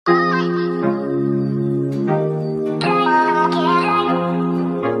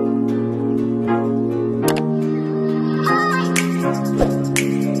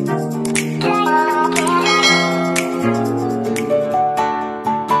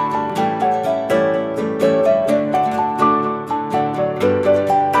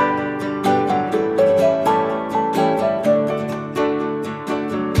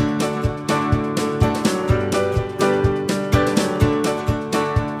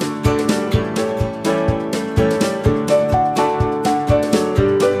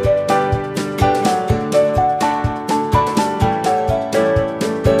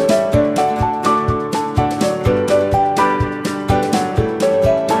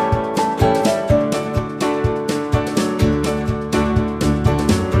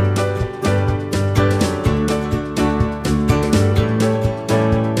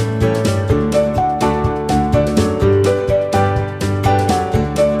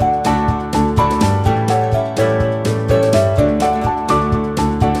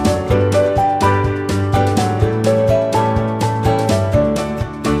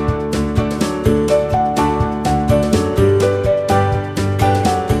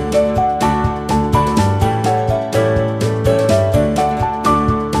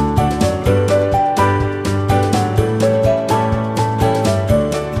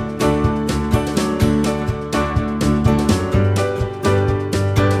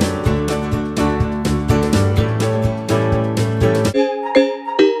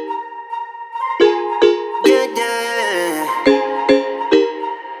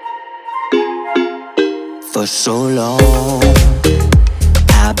so long.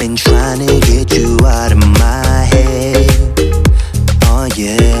 I've been trying to get you out of my head. Oh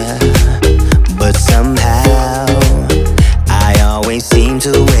yeah, but somehow I always seem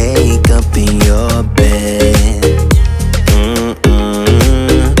to wake up in your bed.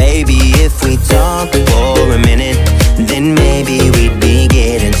 Baby, if we talk for a minute, then maybe we'd be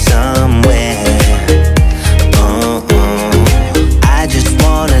getting somewhere. I just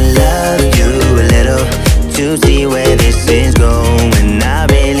wanna love you a little to see where this is going. I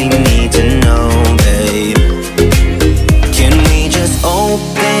really need to know, babe. Can we just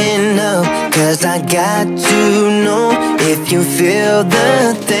open up? 'Cause I got to know if you feel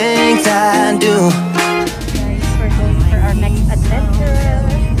the things I do. Guys, we're going for our next adventure.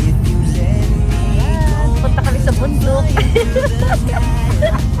 Punta kami sa bundok.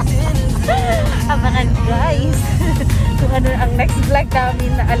 Abangan guys kung ano ang next vlog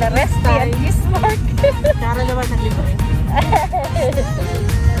namin na ala Resty at Kismark. Tara naman ng libre.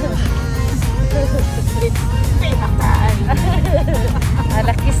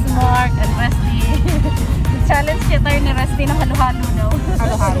 Ala Kismark at Resty. Challenge siya tayo ni Resty na halo-halo daw.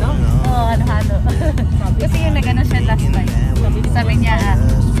 Halo-halo? Oo, halo-halo. Kasi yung nagano siya last time. Sabi niya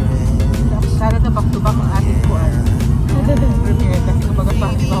sana ito back to back ang ating kuwan. Premiere kasi kumbaga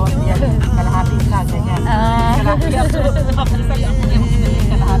pang-bawat yan. Kalahati na, ganyan. Kalahati ako.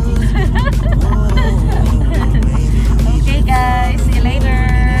 Kalahati. Okay guys, see you later.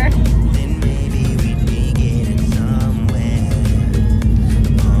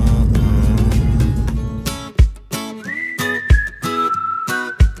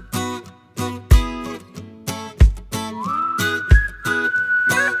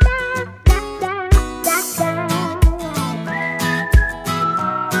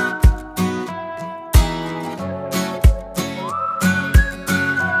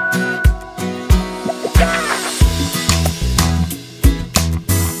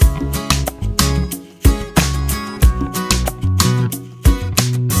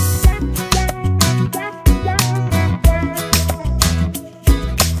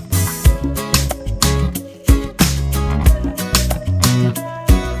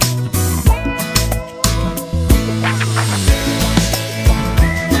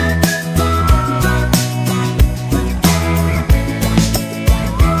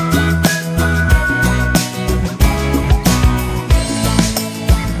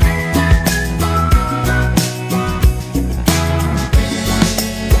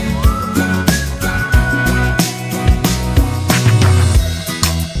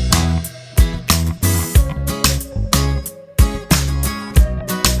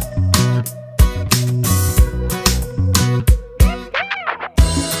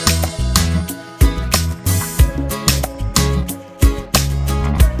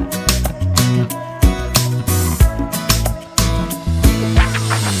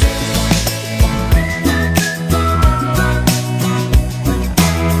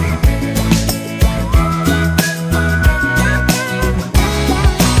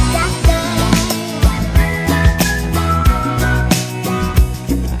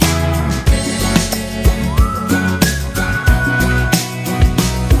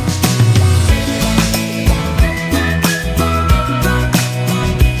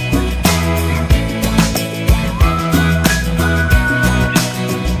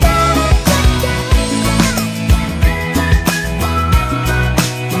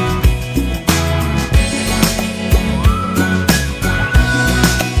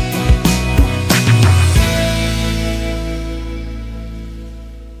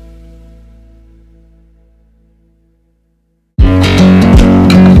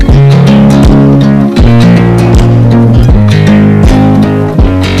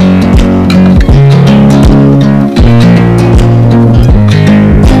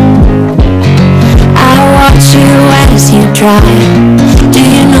 Do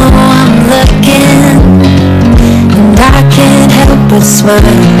you know I'm looking and I can't help but smile?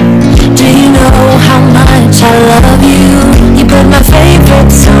 Do you know how much I love you? You put my favorite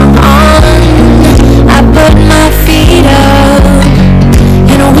song on, I put my feet up,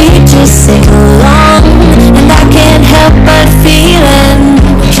 and we just sing along. And I can't help but feeling,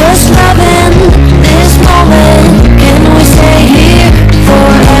 just loving this moment. Can we stay here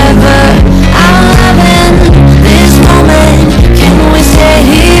forever? I'm loving this moment. Can we stay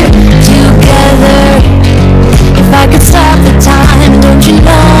here together? If I could stop the time, don't you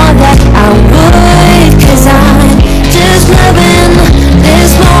know that I would? 'Cause I'm just loving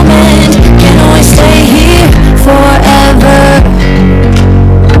this moment.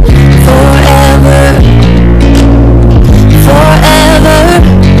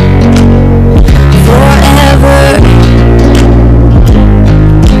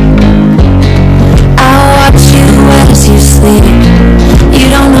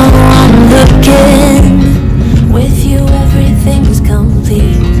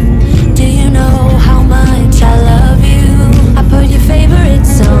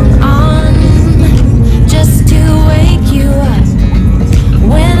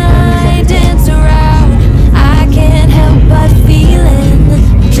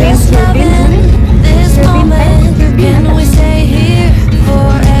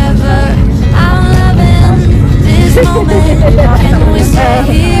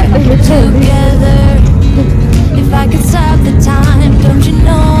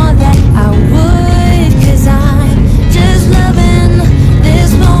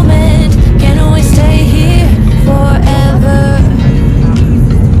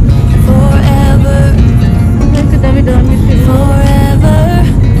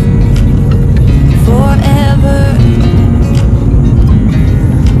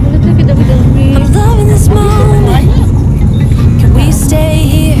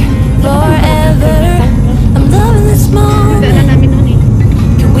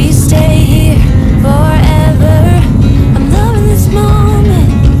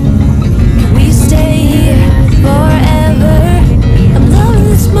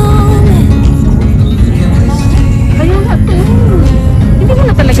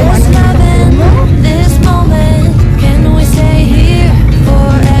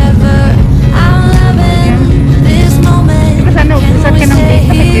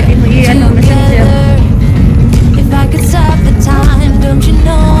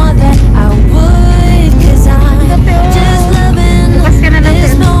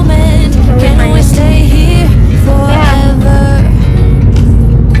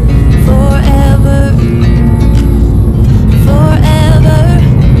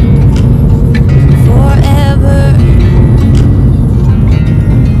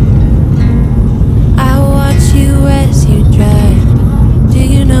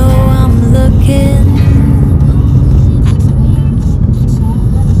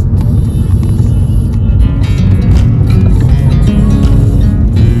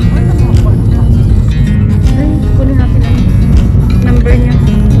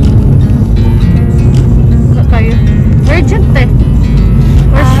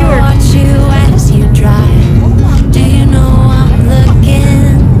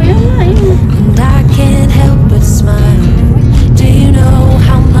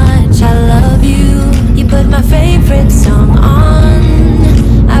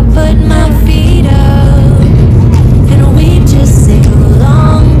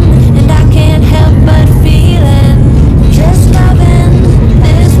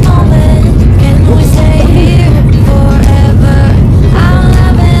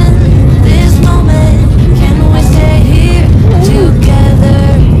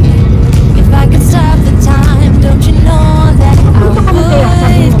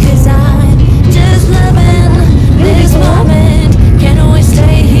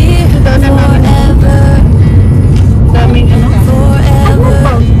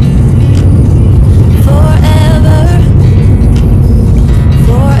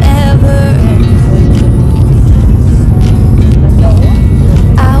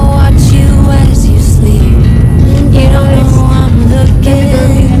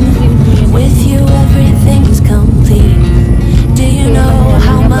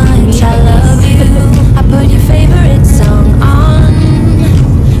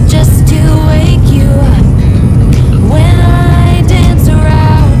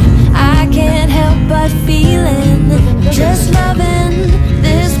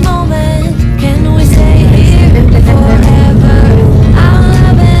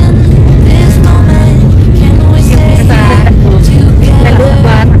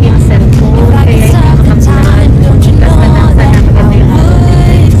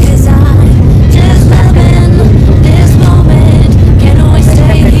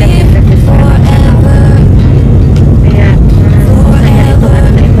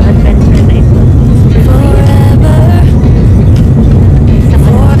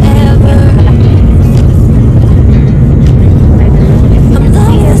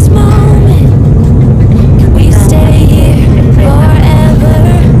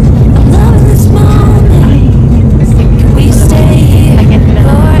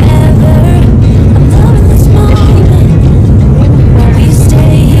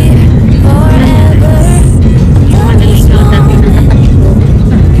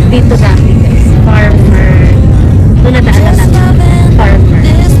 ito dati guys. Farmer. Doon nadaanan namin. Farmer.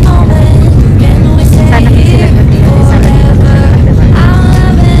 Sana kasi sila natin yung isa lang dito sa diba?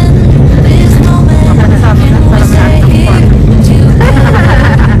 Makasama na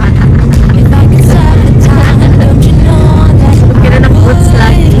sa lahat ng farm. Kaya na fruits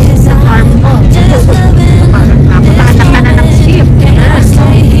lagi sa farm ko. Nakakata na ng sheep.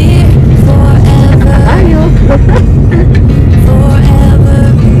 Nakakabayo.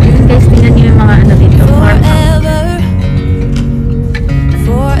 Guys, tingnan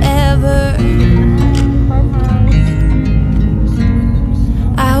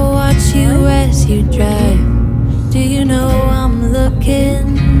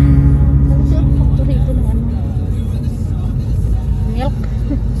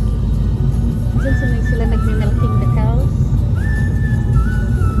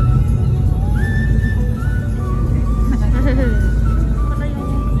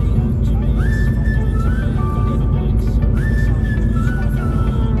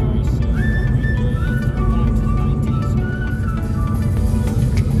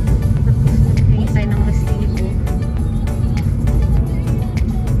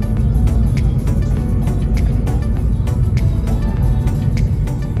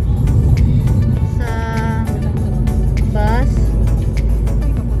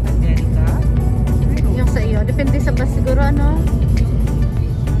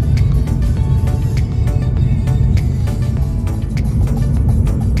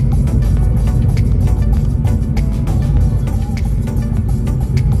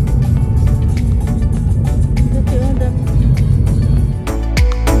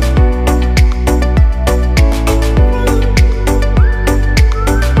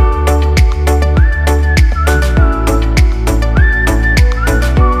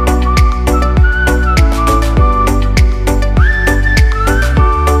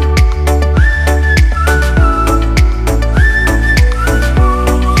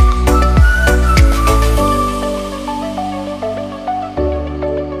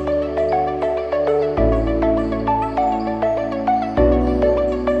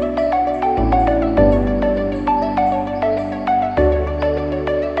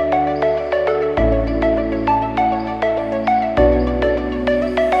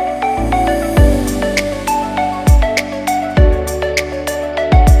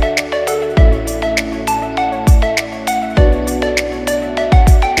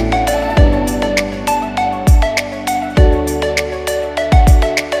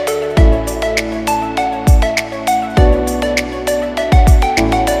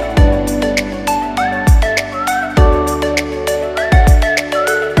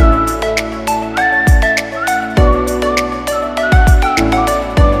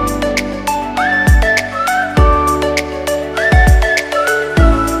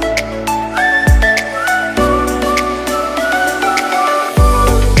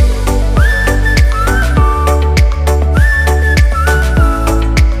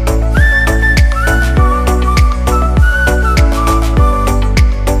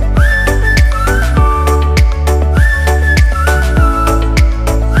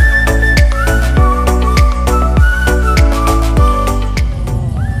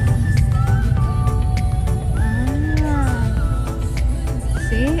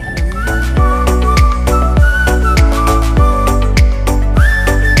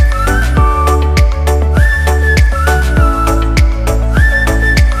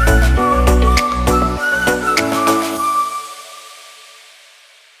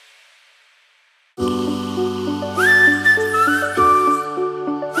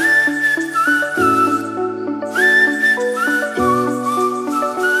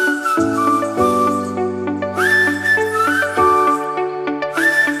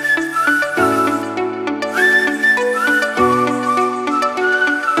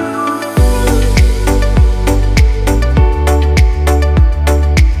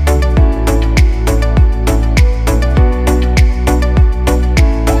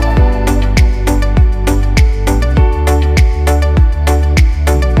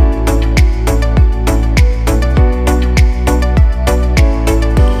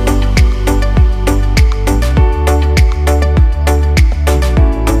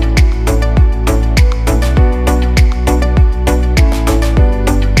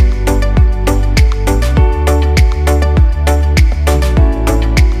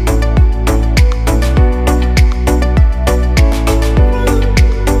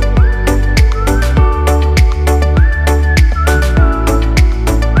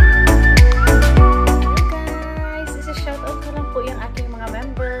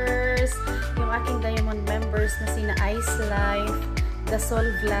Sol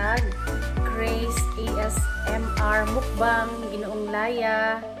Vlog, Grace ASMR Mukbang, Ginoong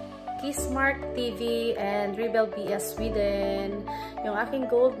Laya, Kissmark TV, and Rebel BS Sweden. Yung aking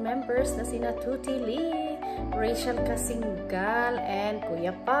gold members na sina Tuti Lee, Rachel Kasingal, and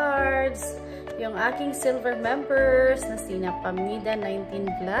Kuya Pards. Yung aking silver members na sina Pamida 19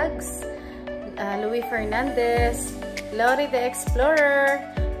 Vlogs, Louis Fernandez, Lori the Explorer,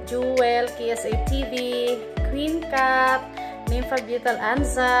 Jewel, KSA TV, Queen Cat, Nympha Butal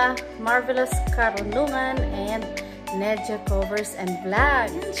Anza, Marvelous Karunungan, and Nedja Covers and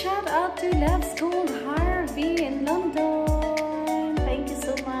Vlogs. And shout out to Loves Gold Harvey in London. Thank you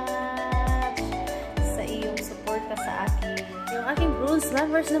so much sa iyong suporta sa akin. Yung aking bronze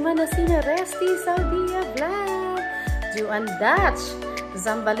members naman na sina Resty Saudia Vlog, Juan Dutch,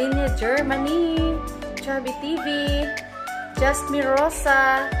 Zambalinia Germany, Chubby TV, Justme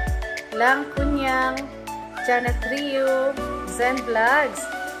Rosa, Lang Kunyang, Janet Rio, Zen Vlogs,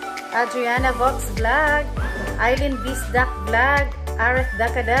 Adriana Vox Vlog, Eileen Bisdak Vlog, Areth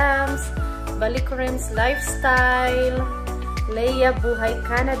Dakadams, Balikurims Lifestyle, Leia Buhay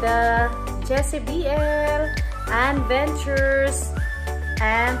Canada, Jessie BL, Ann Ventures,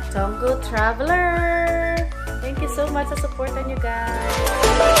 and Tongo Traveler. Thank you so much sa supportan nyo guys.